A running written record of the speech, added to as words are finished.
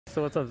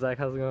So what's up, Zach?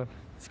 How's it going?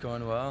 It's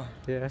going well.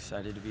 Yeah.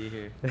 Excited to be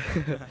here.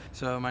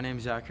 So my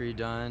name's Zachary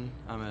Dunn.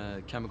 I'm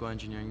a chemical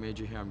engineering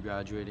major here. I'm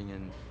graduating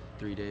in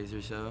 3 days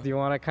or so. Do you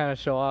want to kind of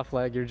show off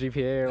like your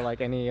GPA or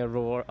like any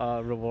rewards,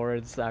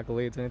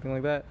 accolades, anything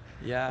like that?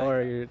 Yeah,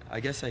 Or I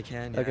guess I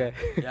can. Yeah. Okay.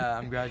 Yeah,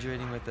 I'm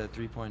graduating with a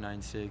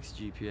 3.96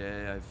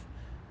 GPA.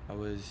 I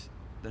was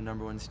the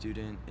 #1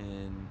 student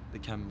in the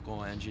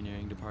chemical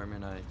engineering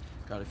department. I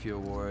got a few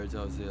awards.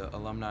 I was the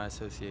Alumni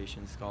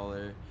Association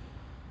Scholar,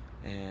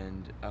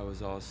 and I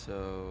was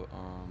also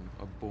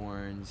a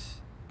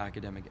Bourne's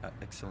Academic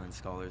Excellence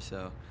Scholar.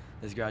 So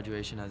this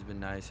graduation has been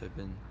nice. I've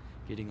been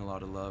getting a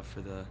lot of love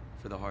for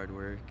the hard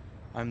work.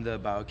 I'm the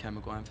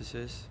biochemical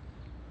emphasis,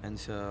 and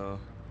so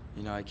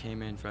I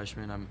came in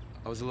freshman.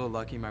 I was a little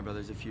lucky. My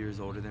brother's a few years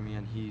older than me,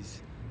 and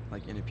he's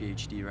like in a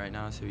PhD right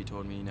now. So he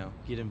told me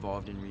get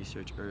involved in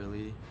research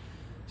early.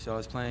 So I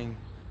was playing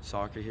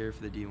soccer here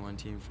for the D1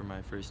 team for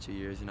my first 2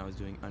 years, and I was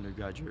doing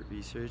undergraduate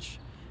research.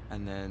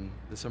 And then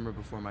the summer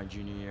before my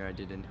junior year, I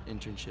did an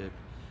internship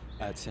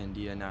at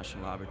Sandia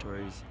National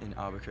Laboratories in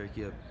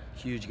Albuquerque, a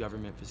huge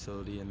government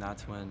facility. And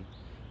that's when,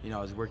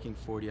 I was working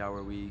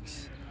 40-hour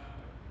weeks,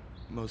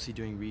 mostly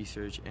doing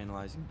research,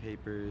 analyzing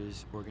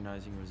papers,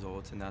 organizing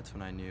results. And that's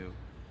when I knew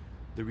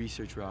the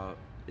research route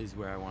is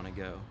where I want to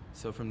go.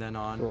 So from then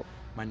on, Cool.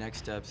 My next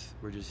steps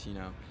were just,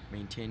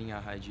 maintaining a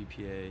high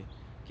GPA,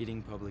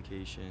 getting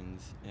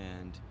publications,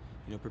 and,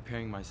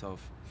 preparing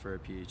myself for a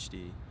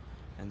PhD.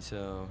 And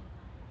so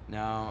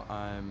now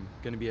I'm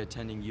going to be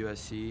attending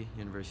USC,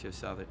 University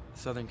of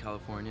Southern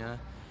California,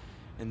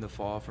 in the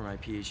fall for my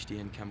PhD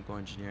in chemical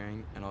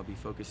engineering, and I'll be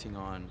focusing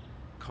on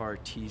CAR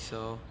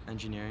T-cell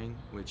engineering,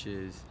 which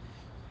is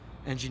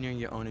engineering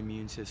your own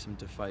immune system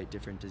to fight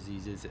different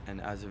diseases, and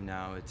as of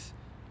now, it's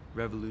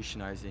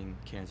revolutionizing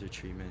cancer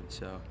treatment,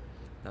 so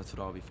that's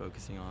what I'll be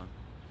focusing on.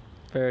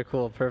 Very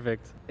cool,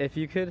 perfect. If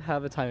you could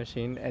have a time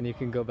machine and you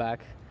can go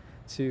back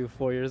to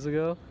 4 years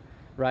ago,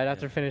 right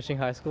after finishing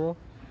high school,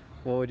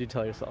 what would you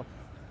tell yourself?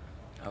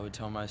 I would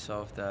tell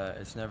myself that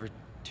it's never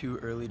too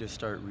early to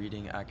start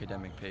reading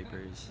academic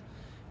papers,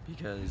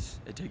 because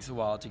it takes a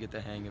while to get the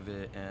hang of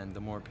it, and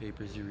the more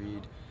papers you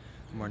read,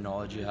 the more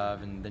knowledge you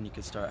have, and then you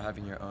can start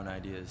having your own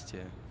ideas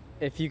too.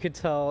 If you could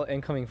tell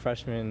incoming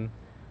freshmen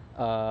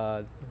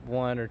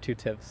 1 or 2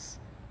 tips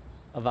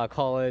about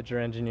college or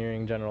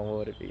engineering in general, what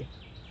would it be?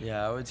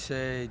 Yeah, I would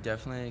say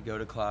definitely go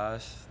to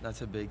class.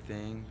 That's a big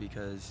thing,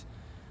 because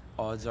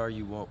odds are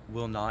you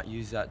will not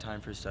use that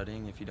time for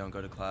studying if you don't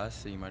go to class,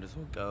 so you might as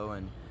well go,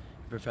 and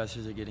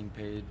professors are getting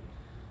paid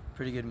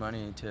pretty good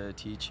money to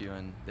teach you,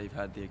 and they've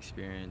had the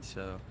experience.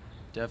 So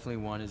definitely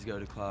one is go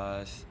to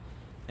class,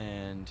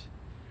 and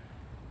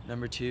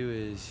number 2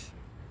 is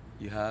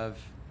you have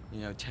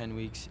 10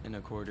 weeks in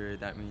a quarter.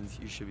 That means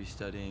you should be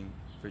studying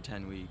for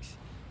 10 weeks.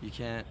 You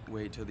can't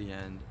wait till the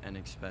end and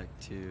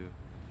expect to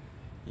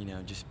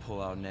just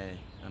pull out an A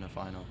on a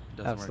final. It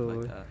doesn't Absolutely.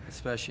 work like that,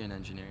 especially in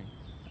engineering.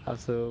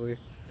 Absolutely.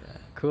 Yeah.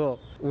 Cool.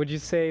 Would you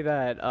say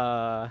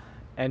that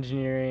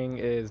engineering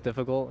is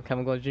difficult,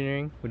 chemical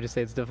engineering? Would you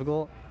say it's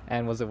difficult?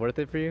 And was it worth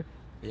it for you?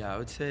 Yeah, I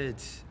would say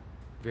it's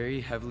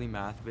very heavily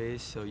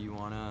math-based, so you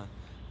want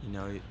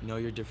to know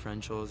your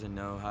differentials and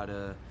know how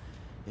to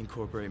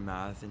incorporate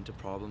math into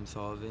problem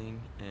solving,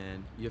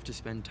 and you have to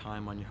spend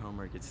time on your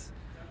homework. It's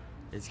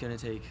going to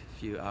take a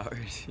few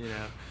hours,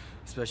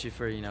 especially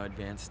for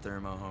advanced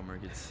thermo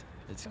homework.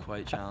 It's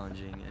quite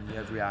challenging, and you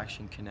have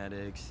reaction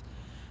kinetics.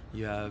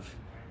 You have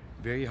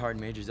very hard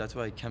majors. That's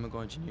why chemical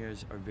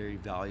engineers are very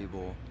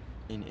valuable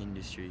in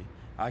industry.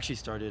 I actually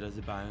started as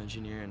a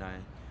bioengineer, and I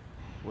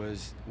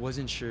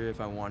wasn't sure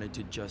if I wanted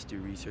to just do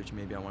research.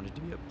 Maybe I wanted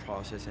to be a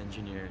process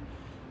engineer.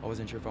 I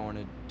wasn't sure if I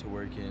wanted to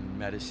work in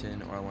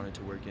medicine or I wanted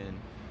to work in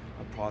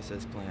a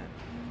process plant.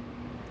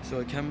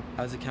 So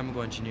as a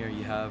chemical engineer,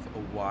 you have a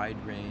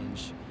wide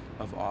range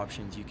of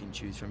options you can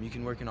choose from. You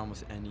can work in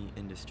almost any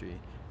industry,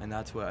 and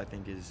that's what I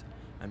think is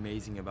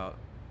amazing about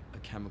a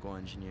chemical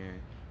engineer.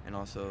 And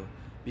also,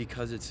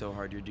 because it's so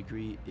hard, your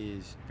degree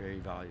is very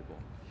valuable.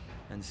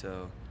 And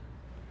so,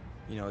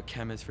 a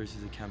chemist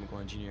versus a chemical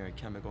engineer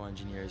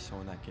is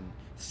someone that can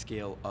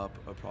scale up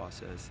a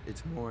process.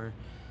 It's more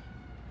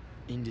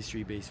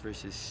industry-based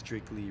versus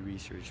strictly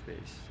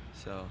research-based.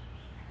 So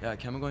yeah,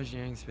 chemical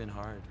engineering's been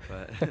hard,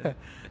 but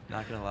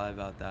not gonna lie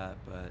about that.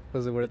 But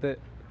Was it worth it?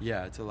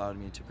 yeah, it's allowed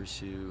me to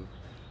pursue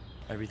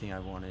everything I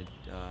wanted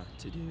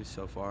to do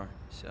so far.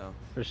 So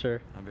For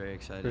sure. I'm very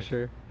excited. For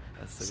sure.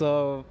 That's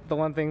So the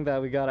one thing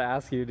that we gotta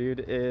ask you,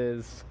 dude,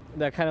 is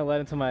that kind of led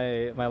into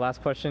my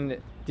last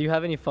question. Do you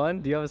have any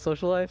fun? Do you have a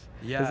social life?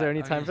 Yeah, Is there any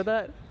I time mean- for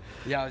that?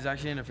 Yeah, I was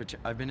actually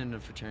I've been in a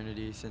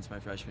fraternity since my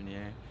freshman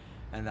year,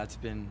 and that's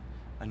been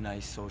a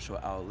nice social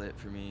outlet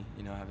for me,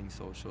 having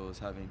socials,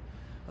 having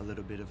a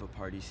little bit of a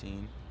party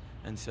scene.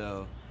 And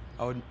so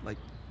I would, like,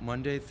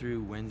 Monday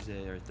through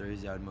Wednesday or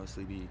Thursday, I would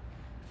mostly be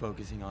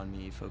focusing on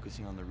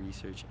the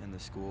research and the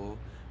school.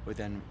 But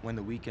then when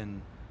the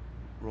weekend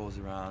rolls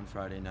around,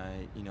 Friday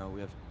night,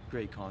 we have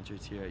great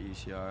concerts here at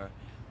UCR.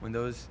 When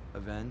those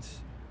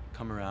events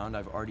come around,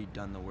 I've already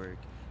done the work.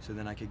 So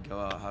then I could go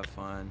out, have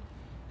fun,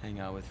 hang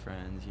out with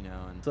friends, you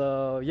know. And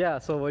So yeah,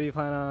 so what do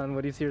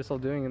you see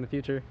yourself doing in the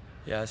future?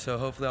 yeah, so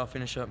hopefully I'll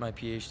finish up my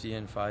PhD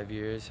in 5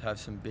 years, have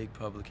some big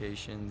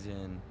publications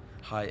in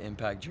high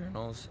impact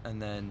journals,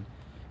 and then,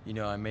 you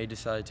know, I may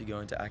decide to go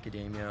into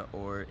academia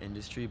or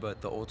industry,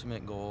 but the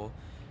ultimate goal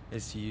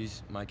is to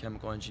use my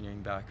chemical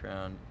engineering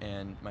background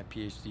and my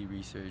PhD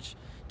research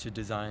to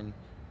design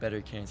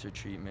better cancer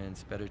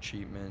treatments, better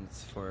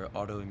treatments for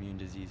autoimmune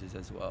diseases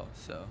as well.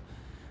 So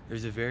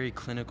there's a very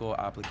clinical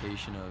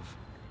application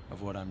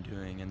of what I'm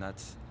doing, and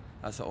that's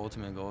the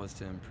ultimate goal, is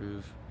to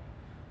improve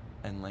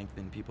and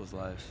lengthen people's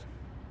lives.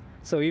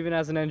 So even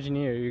as an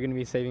engineer, you're going to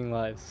be saving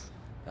lives.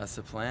 That's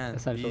the plan.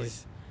 Essentially.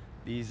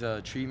 These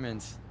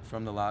treatments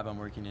from the lab I'm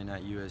working in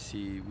at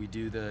USC, we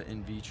do the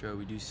in vitro,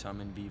 we do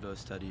some in vivo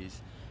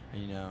studies,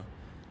 and, you know,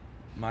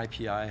 my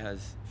PI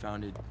has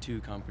founded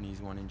 2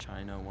 companies, one in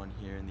China, one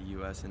here in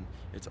the US, and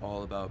it's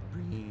all about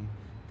bringing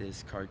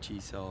this CAR T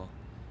cell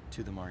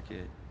to the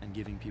market and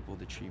giving people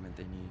the treatment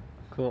they need.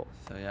 Cool.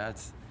 So yeah,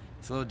 it's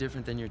a little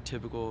different than your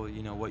typical,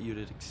 you know, what you'd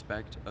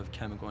expect of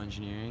chemical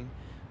engineering,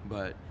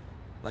 but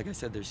like I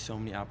said, there's so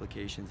many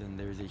applications, and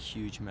there's a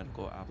huge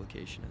medical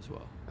application as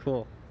well.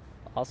 Cool.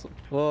 Awesome.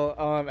 Well,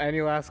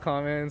 any last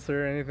comments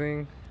or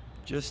anything?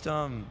 Just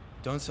don't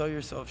sell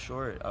yourself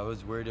short. I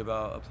was worried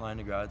about applying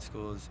to grad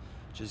schools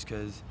just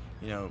because,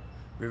 you know,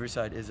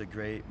 Riverside is a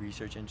great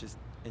research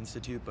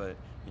institute, but,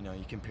 you know,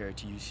 you compare it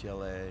to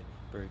UCLA,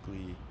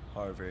 Berkeley,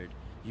 Harvard,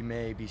 you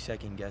may be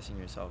second guessing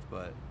yourself,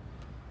 but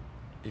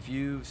if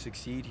you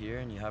succeed here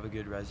and you have a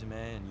good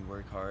resume and you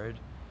work hard,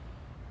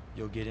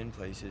 you'll get in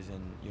places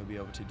and you'll be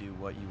able to do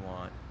what you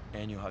want,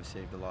 and you'll have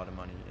saved a lot of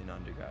money in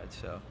undergrad.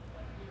 So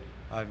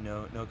I have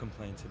no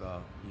complaints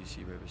about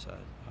UC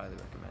Riverside. Highly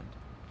recommend.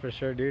 For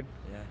sure, dude.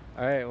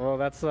 Yeah. All right. Well,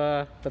 that's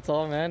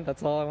all, man.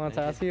 That's all I wanted to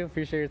Thank ask you.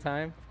 Appreciate your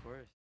time.